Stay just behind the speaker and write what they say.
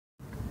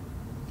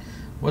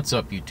What's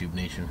up, YouTube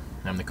Nation?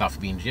 I'm the Coffee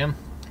Bean Jim,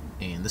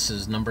 and this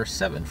is number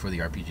 7 for the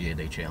RPG A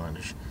Day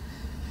Challenge.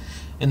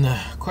 And the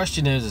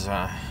question is,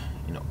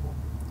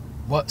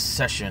 what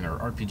session or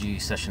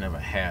RPG session have I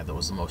had that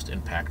was the most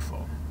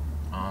impactful?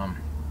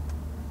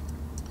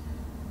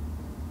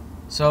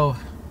 So,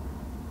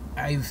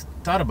 I've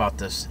thought about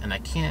this, and I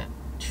can't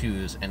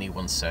choose any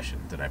one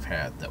session that I've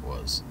had that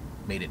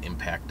made an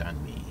impact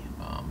on me.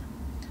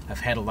 I've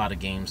had a lot of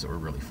games that were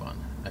really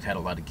fun. I've had a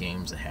lot of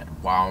games that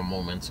had wow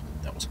moments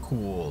that was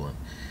cool and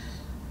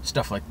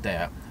stuff like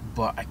that.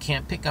 But I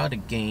can't pick out a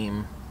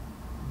game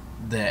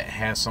that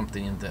has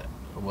something that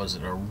was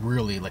a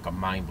really like a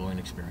mind-blowing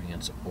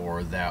experience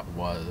or that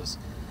was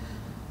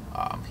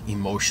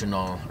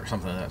emotional or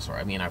something of that sort.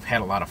 I mean, I've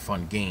had a lot of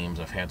fun games.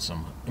 I've had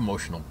some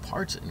emotional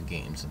parts in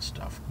games and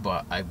stuff,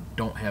 but I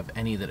don't have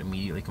any that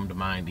immediately come to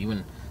mind,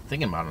 even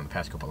thinking about it in the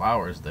past couple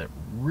hours, that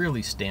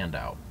really stand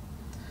out.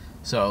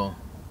 So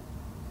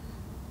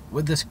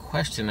with this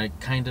question, I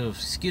kind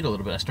of skewed a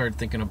little bit. I started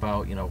thinking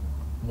about,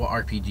 what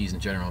RPGs in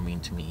general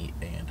mean to me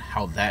and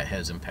how that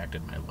has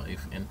impacted my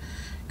life, and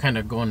kind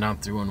of going down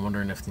through and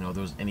wondering if, there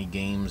was any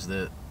games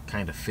that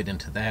kind of fit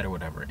into that or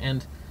whatever.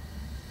 And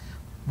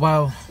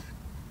while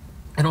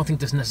I don't think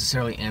this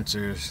necessarily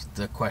answers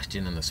the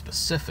question in the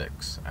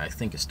specifics, I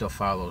think it still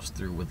follows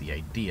through with the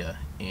idea.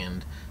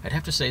 And I'd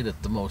have to say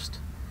that the most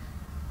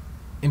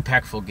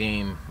impactful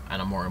game on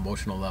a more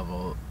emotional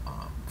level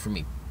for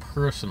me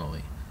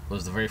personally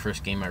was the very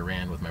first game I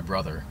ran with my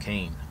brother,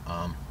 Kane.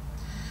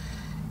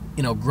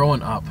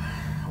 Growing up,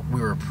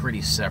 we were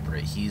pretty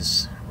separate.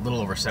 He's a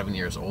little over 7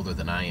 years older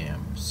than I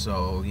am.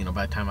 So,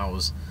 by the time I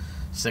was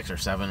 6 or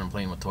 7 and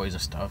playing with toys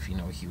and stuff,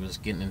 he was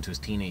getting into his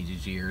teenage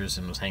years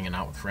and was hanging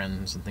out with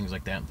friends and things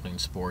like that and playing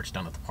sports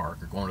down at the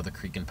park or going to the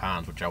creek and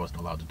ponds, which I wasn't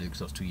allowed to do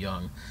because I was too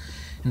young.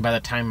 And by the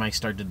time I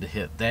started to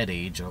hit that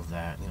age of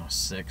that,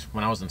 6,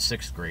 when I was in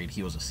 6th grade,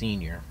 he was a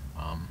senior.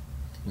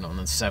 And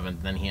then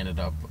 7th, then he ended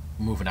up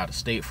moving out of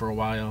state for a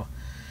while.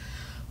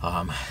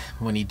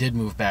 When he did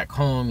move back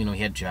home,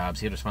 he had jobs,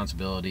 he had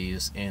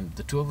responsibilities, and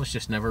the two of us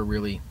just never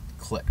really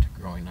clicked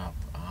growing up.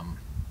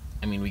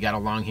 We got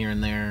along here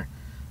and there.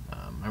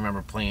 I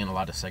remember playing a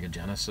lot of Sega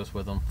Genesis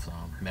with him,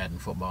 Madden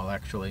football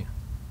actually.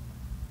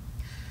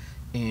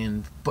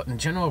 But in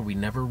general, we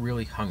never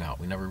really hung out.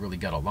 We never really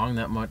got along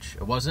that much.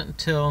 It wasn't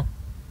until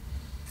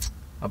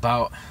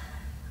about,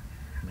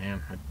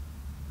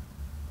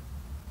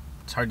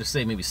 it's hard to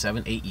say, maybe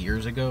 7-8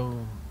 years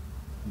ago,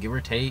 give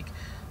or take,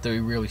 that we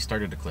really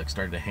started to click,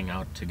 started to hang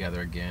out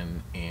together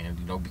again.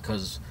 And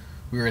because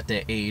we were at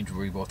that age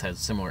where we both had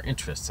similar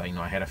interests. I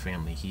had a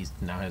family, he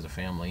now has a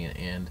family,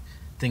 and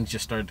things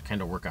just started to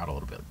kind of work out a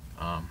little bit.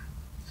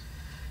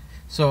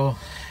 So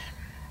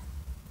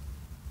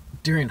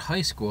during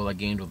high school, I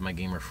gamed with my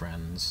gamer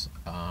friends.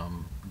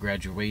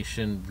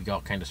 Graduation, we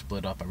all kind of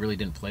split up. I really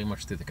didn't play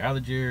much through the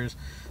college years.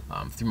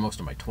 Through most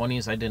of my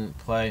 20s, I didn't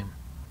play.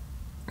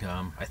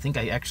 I think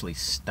I actually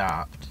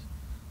stopped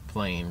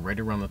playing right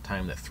around the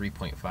time that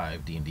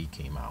 3.5 D&D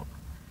came out.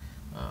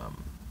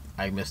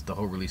 I missed the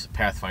whole release of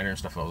Pathfinder and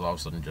stuff. I was all of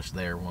a sudden just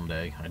there one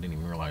day. I didn't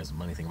even realize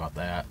anything about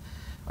that.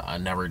 I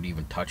never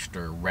even touched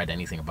or read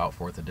anything about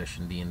 4th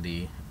edition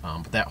D&D.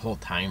 But that whole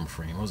time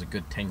frame, it was a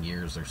good 10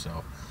 years or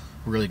so.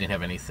 Really didn't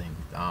have anything.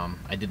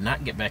 I did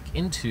not get back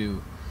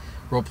into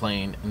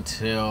role-playing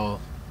until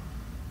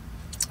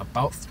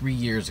about 3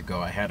 years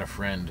ago. I had a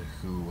friend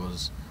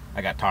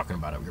I got talking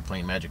about it. We were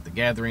playing Magic the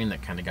Gathering.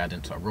 That kind of got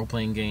into our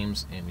role-playing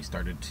games, and we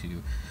started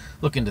to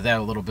look into that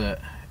a little bit.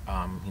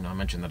 I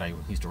mentioned that I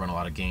used to run a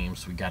lot of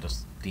games. We got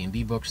us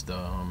D&D books.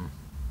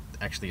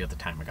 Actually, at the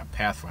time, I got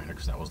Pathfinder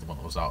because that was the one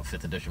that was out.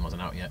 5th edition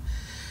wasn't out yet.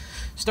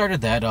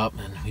 Started that up,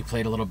 and we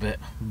played a little bit.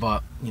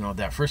 But,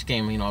 that first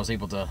game, I was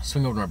able to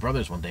swing over to my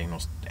brother's one day and I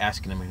was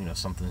asking him,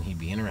 something he'd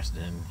be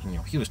interested in.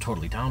 He was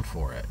totally down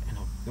for it.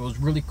 It was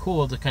really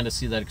cool to kind of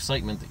see that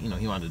excitement that,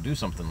 he wanted to do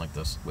something like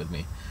this with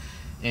me.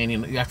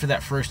 And after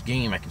that first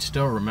game, I can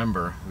still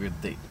remember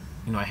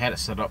I had it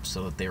set up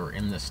so that they were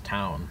in this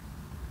town,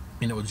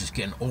 and it was just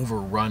getting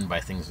overrun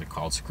by things they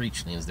called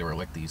Screechlings. They were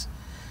like these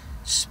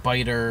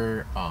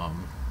spider,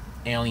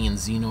 alien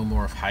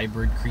xenomorph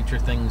hybrid creature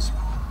things,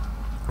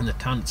 and the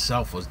town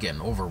itself was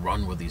getting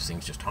overrun with these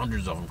things. Just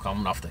hundreds of them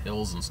coming off the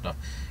hills and stuff,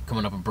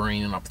 coming up a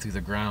brain and up through the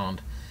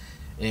ground.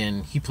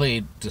 And he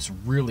played this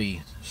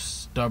really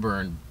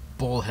stubborn,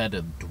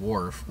 bull-headed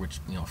dwarf, which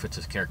fits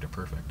his character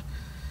perfect.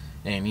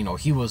 And,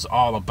 he was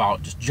all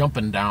about just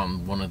jumping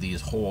down one of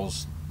these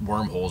holes,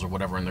 wormholes or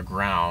whatever in the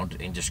ground,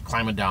 and just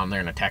climbing down there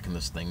and attacking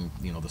this thing,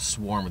 the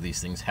swarm of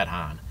these things head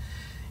on.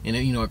 And,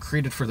 it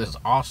created for this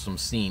awesome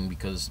scene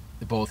because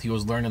both he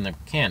was learning the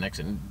mechanics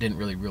and didn't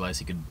really realize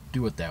he could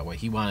do it that way.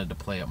 He wanted to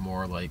play it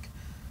more like,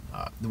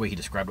 the way he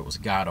described it was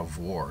God of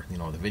War,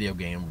 the video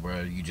game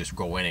where you just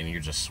go in and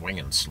you're just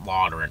swinging and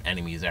slaughtering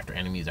enemies after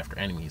enemies after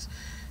enemies.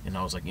 And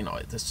I was like,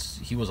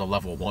 he was a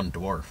level 1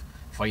 dwarf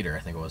fighter, I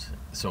think it was.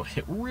 So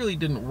it really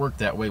didn't work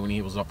that way when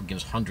he was up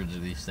against hundreds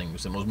of these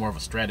things. It was more of a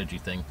strategy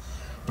thing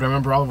But I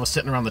remember all of us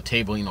sitting around the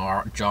table, you know,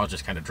 our jaws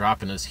just kind of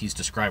dropping as he's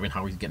describing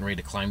how he's getting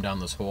ready to climb down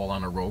this hole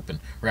on a rope and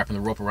wrapping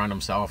the rope around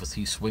himself as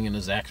he's swinging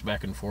his axe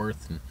back and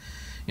forth. And,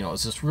 you know,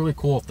 it's this really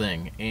cool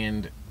thing.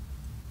 And,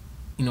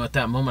 you know, at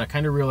that moment, I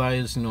kind of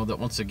realized, you know, that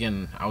once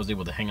again, I was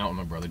able to hang out with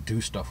my brother,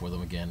 do stuff with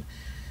him again.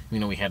 You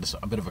know, we had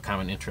a bit of a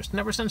common interest. And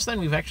ever since then,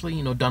 we've actually,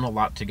 you know, done a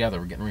lot together.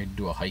 We're getting ready to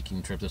do a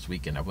hiking trip this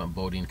weekend. I went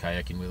boating,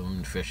 kayaking with him,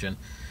 and fishing.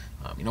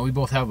 You know, we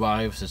both have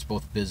lives. It's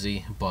both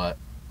busy. But,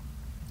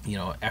 you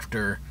know,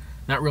 after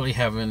not really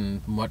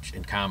having much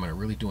in common or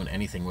really doing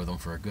anything with him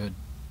for a good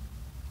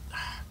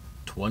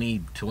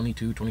 20,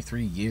 22,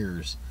 23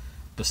 years,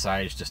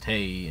 besides just,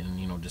 hey,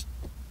 and, you know, just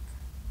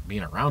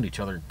being around each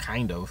other,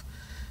 kind of,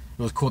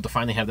 it was cool to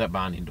finally have that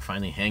bonding, to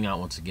finally hang out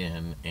once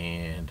again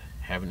and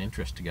have an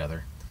interest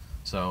together.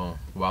 So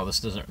while this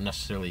doesn't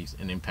necessarily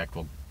an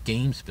impactful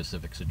game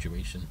specific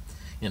situation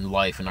in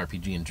life and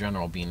RPG in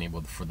general, being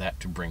able for that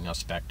to bring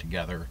us back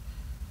together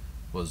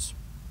was,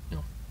 you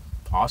know,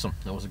 awesome.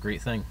 That was a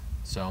great thing.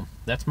 So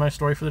that's my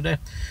story for the day.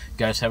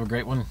 Guys, have a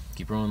great one.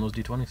 Keep rolling those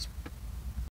D20s.